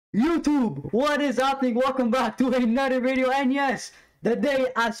YouTube, what is happening? Welcome back to another video. And yes, the day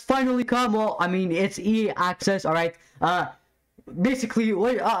has finally come. Well, I mean, it's EA access. All right. Basically,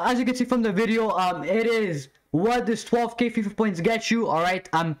 as you can see from the video, it is what does 12k FIFA points get you. All right.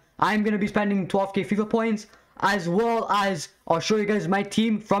 I'm gonna be spending 12k FIFA points, as well as I'll show you guys my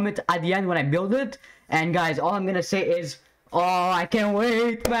team from it at the end when I build it. And guys, all I'm gonna say is, oh, I can't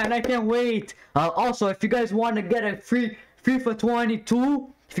wait, man. I can't wait. Also, if you guys want to get a free FIFA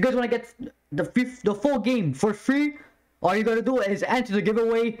 22, if you guys want to get the full game for free, all you gotta do is enter the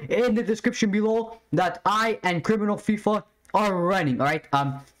giveaway in the description below that I and Criminal FIFA are running. All right.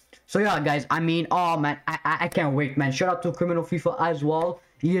 So yeah, guys. I mean, oh man, I can't wait, man. Shout out to Criminal FIFA as well.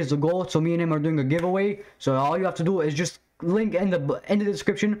 He is the GOAT. So me and him are doing a giveaway. So all you have to do is just link in the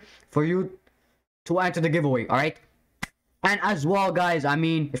description for you to enter the giveaway. All right. And as well, guys, I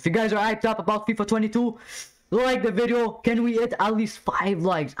mean, if you guys are hyped up about FIFA 22, like the video. Can we hit at least 5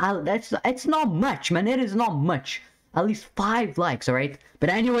 likes? It's not much, man. It is not much. At least 5 likes, all right? But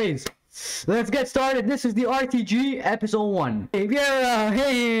anyways, let's get started. This is the RTG episode 1. Hey, Vieira,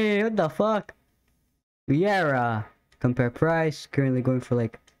 hey, what the fuck? Vieira, compare price. Currently going for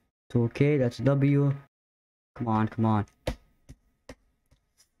like 2k. That's W. Come on, come on.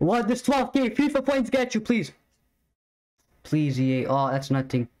 What does 12k FIFA points get you, please? Please, EA. Oh, that's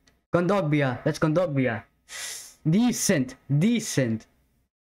nothing. Kondogbia. Let's Kondogbia. Decent.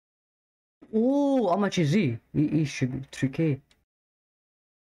 Oh, how much is he? He should be 3k.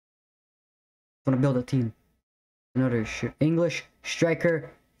 Wanna build a team. Another English striker.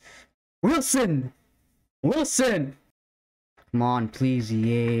 Wilson. Come on, please,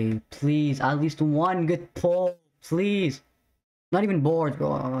 EA. Please, at least one good pull. Please. Not even bored,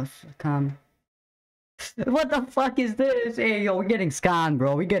 bro. Oh, come. What the fuck is this? Hey, yo, we're getting scammed,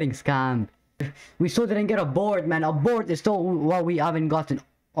 bro. We're getting scammed. We still didn't get a board, man. A board is still what we haven't gotten.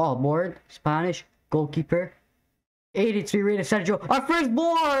 Oh, board. Spanish. Goalkeeper. 83 rated Sergio. Our first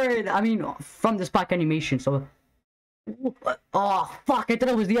board! I mean, from this pack animation, so... Oh, fuck. I thought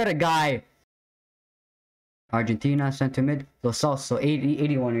it was the other guy. Argentina, center mid. Los Salso.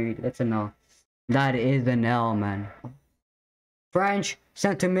 81. That's an L. That is an L, man. French,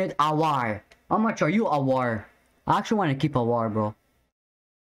 center mid. Awar. How much are you, Awar? I actually want to keep Awar, bro.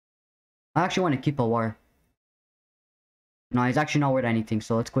 I actually want to keep Awar. No, he's actually not worth anything,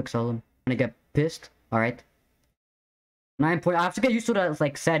 so let's quick sell him. I'm gonna get pissed. Alright. 9 point. I have to get used to the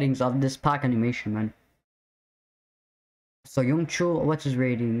like settings of this pack animation, man. So Youngchu, what's his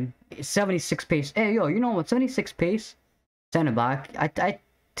rating? 76 pace. Hey, yo, you know what? 76 pace. Center back. I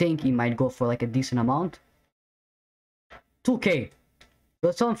think he might go for like a decent amount. 2k.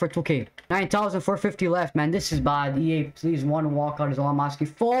 Let's sell him for 2k. 9,450 left, man. This is bad. EA, please, one walkout is all I'm asking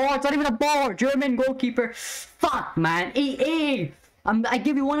for. It's not even a ball. German goalkeeper. Fuck, man. EA. I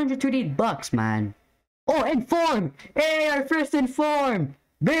give you 138 bucks, man. Oh, inform. Hey, our first inform.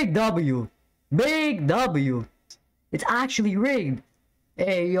 Big W. Big W. It's actually rigged.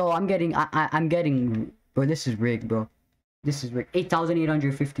 Hey, yo, I'm getting, bro, this is rigged, bro. This is rigged.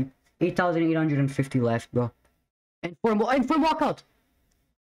 8,850. 8,850 left, bro. Inform walkout.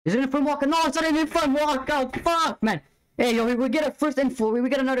 Is it a firm walkout? No, it's not even a firm walkout. Fuck, man. Hey, yo, we get a first inform. We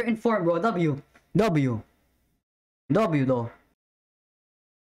get another inform, bro. W, though.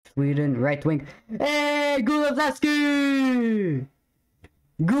 Sweden, right wing. Hey, Gulazeski!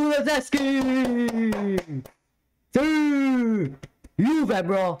 Juve,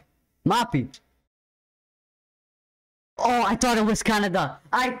 bro. Mappy. Oh, I thought it was Canada.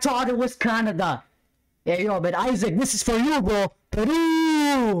 Hey, yo, but Isaac, this is for you, bro.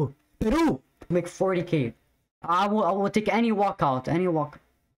 Peru. Make 40k. I will take any walkout.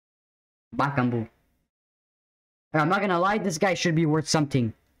 Bakambu. I'm not gonna lie, this guy should be worth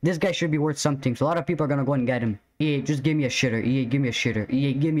something. So a lot of people are gonna go and get him. EA, just give me a shitter. EA, give me a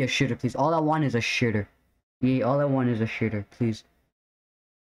shitter, please. All I want is a shitter. EA, all I want is a shitter, please.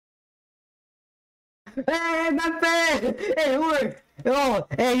 Hey, my friend! Hey, it worked! Oh,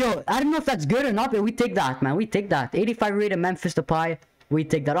 hey, yo, I don't know if that's good or not, but we take that, man. We take that. 85 rated Memphis Depay. We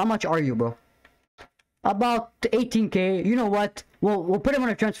take that. How much are you, bro? About 18k. You know what? We'll put him on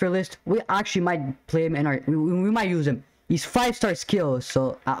our transfer list. We actually might play him in our... We might use him. He's 5-star skills,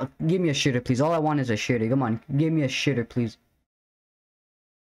 so give me a shitter, please. All I want is a shitter. Come on, give me a shitter, please.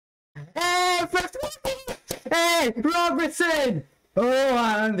 Hey, first one! Hey, Robertson! Oh,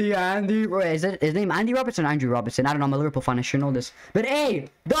 Andy. Is it his name Andy Robertson or Andrew Robertson? I don't know. I'm a Liverpool fan. I should know this. But hey,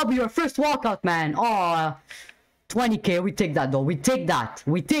 W, our first walkout, man. Oh, 20k. We take that, though. We take that,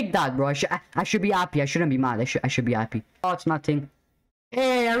 bro. I should be happy. I shouldn't be mad. I should be happy. Oh, it's nothing.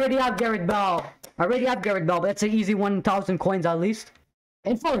 Hey, I already have Gareth Bale. But that's an easy 1,000 coins at least.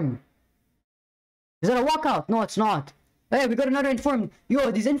 Inform. Is that a walkout? No, it's not. Hey, we got another inform.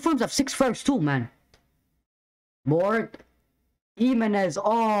 Yo, these informs have 6 frames too, man. Board. Jimenez.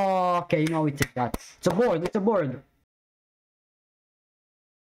 Oh, okay, you know we take that. It's a board. It's a board.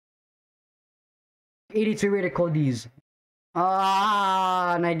 83 rated Codies.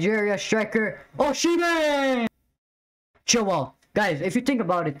 Nigeria striker. Oh, Shime! Chill out. Guys, if you think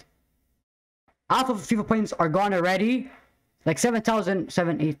about it, half of FIFA points are gone already. Like 7,000,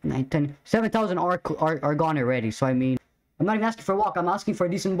 7, 8, 9, 10, 7,000 are gone already. So I mean, I'm not even asking for a walk. I'm asking for a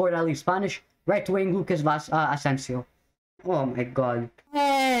decent board at least. Spanish right wing Lucas Asensio. Oh my god.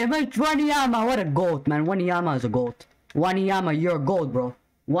 Hey, but Wanyama, what a goat, man. Wanyama is a goat. Wanyama, you're a goat, bro.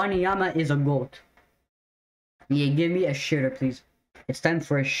 Wanyama is a goat. Yeah, give me a shitter, please. It's time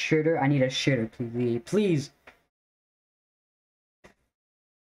for a shitter. I need a shitter, please. Please.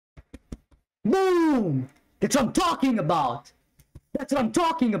 Boom! That's what I'm talking about. That's what I'm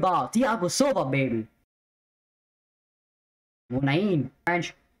talking about. Thiago Silva, baby. Munain.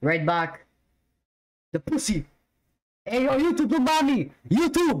 French. Right back. The pussy. Hey, yo, YouTube, don't ban me.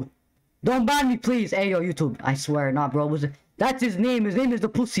 YouTube. Don't ban me, please. Hey, yo, YouTube. I swear not, bro. That's his name. His name is the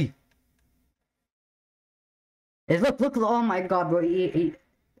pussy. Look, oh my god, bro.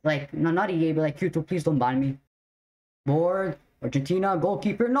 Like, no, not EA, but like YouTube, please don't ban me. Board. Argentina,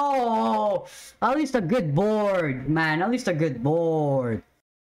 goalkeeper. No! At least a good board, man. At least a good board.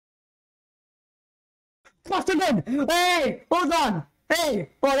 Boston! Hey! Hold on! Hey!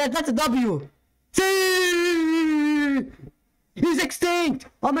 Oh, that's a W! See! He's extinct!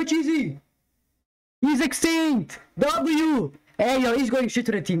 How much is he? He's extinct! W! Hey, yo, he's going shit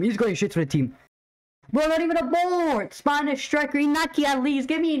to the team. He's going shit to the team. Bro, not even a board! Spanish striker, Inaki at least.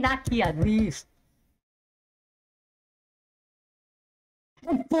 Give me Inaki at least.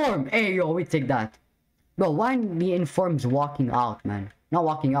 Inform! Hey, yo, we take that. Bro, why the informs walking out, man? Not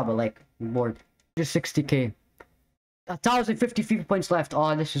walking out, but like, board. Just 60k. 1,050 FIFA points left.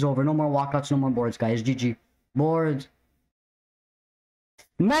 Oh, this is over. No more walkouts, no more boards, guys. GG. Boards.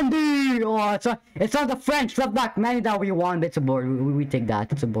 Mendy! Oh, it's on the French. Left back. Mendy that we won, but it's a board. We take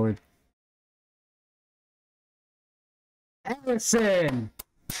that. It's a board. Anderson!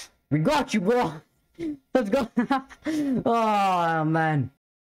 We got you, bro. Let's go. Oh, man.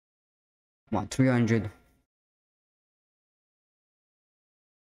 Come on, 300.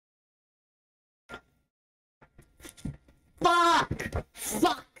 Fuck!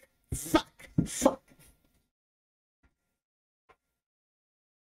 Fuck! Fuck! Fuck!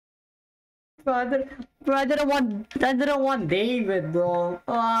 Bro, I didn't want David, bro.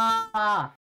 Ah!